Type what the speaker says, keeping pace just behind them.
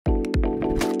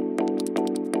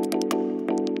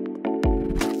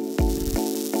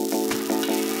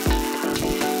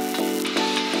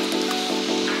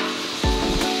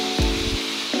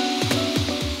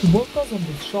Workers on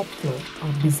the shop floor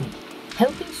are busy,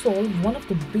 helping solve one of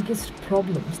the biggest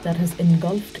problems that has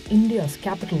engulfed India's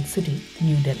capital city,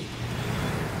 New Delhi.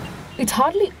 It's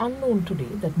hardly unknown today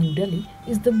that New Delhi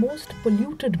is the most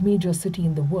polluted major city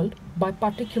in the world by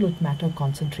particulate matter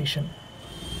concentration.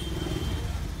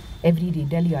 Everyday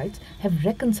Delhiites have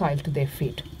reconciled to their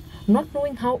fate, not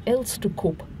knowing how else to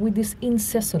cope with this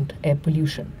incessant air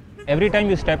pollution. Every time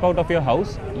you step out of your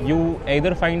house, you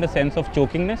either find a sense of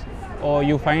chokingness or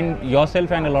you find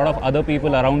yourself and a lot of other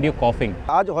people around you coughing.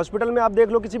 आज hospital में आप देख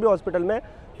लो, किसी भी hospital में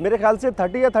मेरे ख्याल से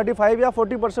 30 या 35 या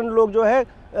 40% लोग जो है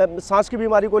सांस की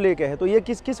बीमारी को लेके है। तो ये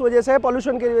किस वजह से है?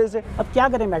 पॉल्यूशन की वजह से। अब क्या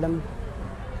करें मैडम,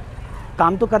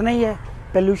 काम तो करना ही है,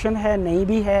 पोल्यूशन है, नहीं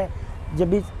भी है, जब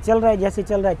भी चल रहा है, जैसे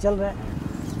चल रहा है चल रहा है।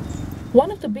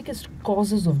 One of the biggest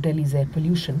causes of Delhi's air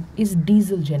pollution is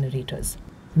diesel generators,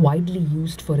 widely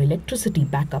used for electricity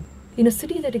backup in a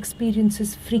city that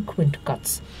experiences frequent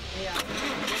cuts.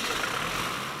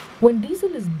 When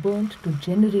diesel is burnt to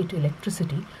generate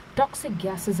electricity, toxic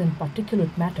gases and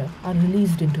particulate matter are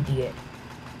released into the air.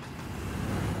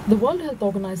 The World Health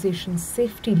Organization's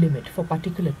safety limit for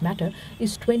particulate matter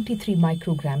is 23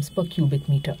 micrograms per cubic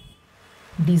meter.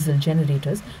 Diesel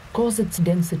generators cause its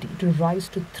density to rise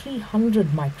to 300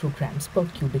 micrograms per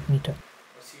cubic meter.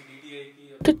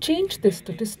 To change this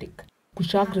statistic,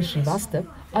 Kushagra Srivastav,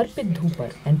 Arpit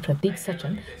Dhupar and Pratik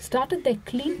Sachan started their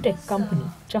clean tech company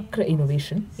Chakra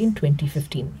Innovation in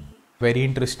 2015. Very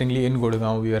interestingly, in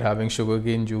Gurgaon, we were having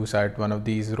sugarcane juice at one of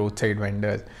these roadside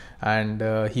vendors, and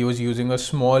he was using a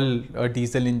small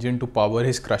diesel engine to power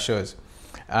his crushers.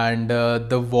 And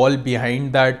the wall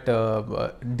behind that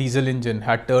diesel engine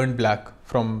had turned black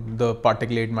from the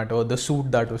particulate matter or the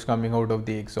soot that was coming out of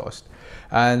the exhaust.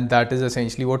 And that is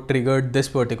essentially what triggered this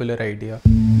particular idea.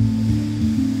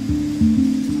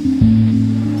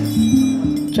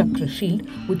 Chakra Shield,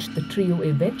 which the trio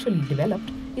eventually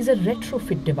developed, is a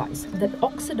retrofit device that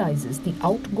oxidizes the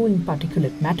outgoing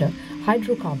particulate matter,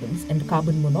 hydrocarbons and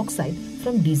carbon monoxide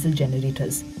from diesel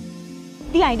generators.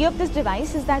 The idea of this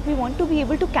device is that we want to be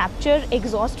able to capture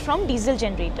exhaust from diesel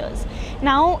generators.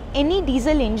 Now, any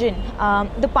diesel engine,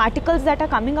 the particles that are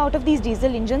coming out of these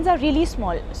diesel engines are really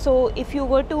small. So, if you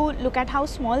were to look at how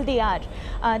small they are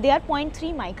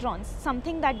 0.3 microns,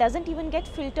 something that doesn't even get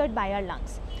filtered by our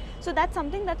lungs. So, that's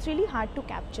something that's really hard to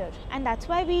capture, and that's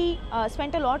why we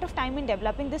spent a lot of time in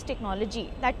developing this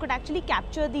technology that could actually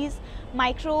capture these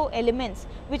micro elements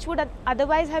which would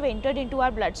otherwise have entered into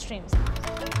our bloodstreams.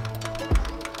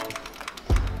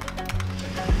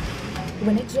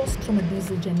 When exhaust from a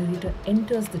diesel generator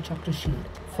enters the Chakra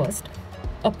Shield, first,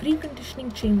 a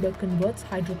preconditioning chamber converts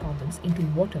hydrocarbons into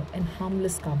water and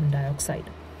harmless carbon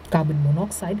dioxide. Carbon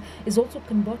monoxide is also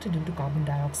converted into carbon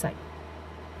dioxide.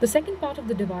 The second part of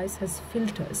the device has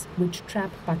filters which trap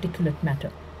particulate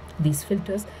matter. These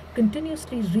filters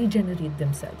continuously regenerate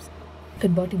themselves,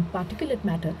 converting particulate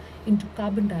matter into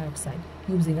carbon dioxide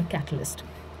using a catalyst.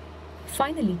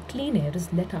 Finally, clean air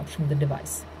is let out from the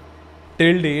device.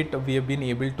 Till date, we have been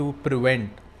able to prevent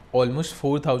almost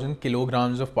 4,000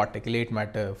 kilograms of particulate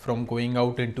matter from going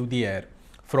out into the air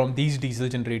from these diesel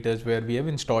generators where we have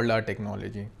installed our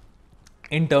technology.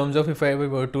 In terms of, if I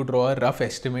were to draw a rough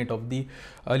estimate of the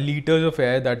liters of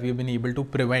air that we have been able to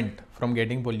prevent from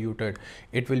getting polluted,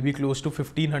 it will be close to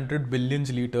 1500 billion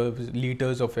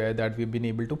liters of air that we have been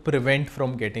able to prevent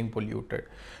from getting polluted.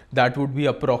 That would be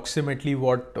approximately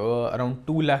what around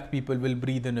 2 lakh people will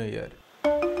breathe in a year.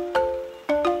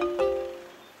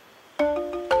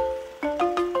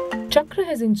 Chakra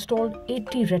has installed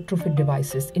 80 retrofit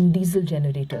devices in diesel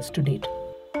generators to date.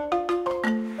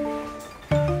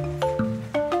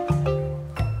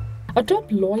 A top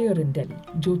lawyer in Delhi,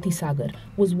 Jyoti Sagar,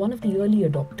 was one of the early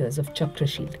adopters of Chakra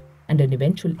Shield and an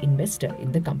eventual investor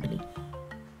in the company.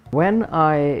 When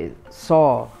I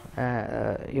saw,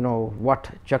 what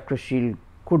Chakra Shield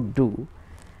could do,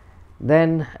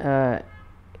 then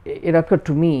it occurred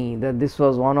to me that this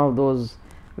was one of those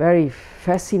very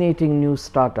fascinating new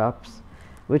startups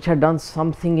which had done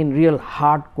something in real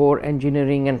hardcore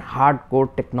engineering and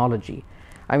hardcore technology.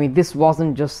 I mean, this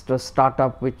wasn't just a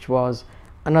startup which was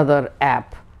another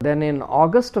app. Then in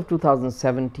August of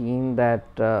 2017 that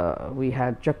we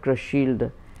had Chakra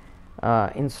Shield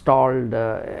installed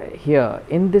here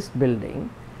in this building,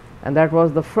 and that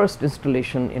was the first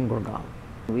installation in Gurgaon.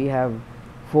 We have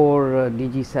 4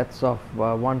 DG sets of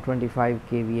 125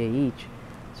 kVA each.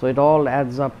 So it all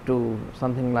adds up to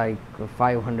something like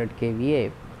 500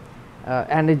 kVA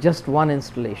and it's just one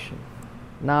installation.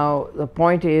 Now the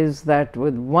point is that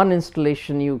with one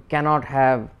installation you cannot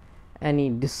have any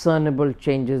discernible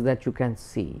changes that you can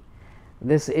see.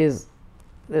 This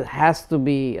has to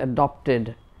be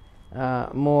adopted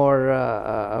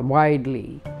more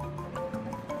widely.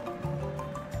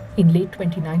 In late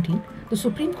 2019, the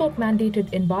Supreme Court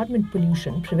mandated Environment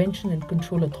Pollution Prevention and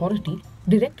Control Authority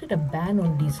directed a ban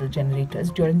on diesel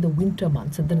generators during the winter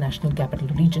months in the National Capital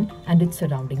Region and its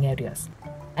surrounding areas,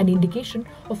 an indication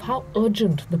of how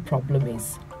urgent the problem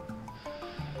is.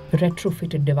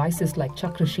 Retrofitted devices like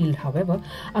Chakrashield, however,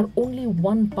 are only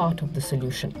one part of the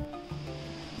solution.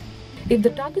 If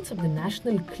the targets of the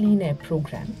National Clean Air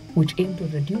Programme, which aim to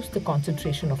reduce the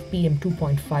concentration of PM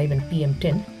 2.5 and PM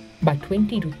 10 by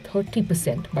 20 to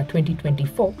 30% by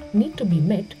 2024, need to be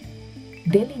met,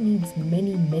 Delhi needs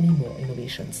many more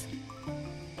innovations.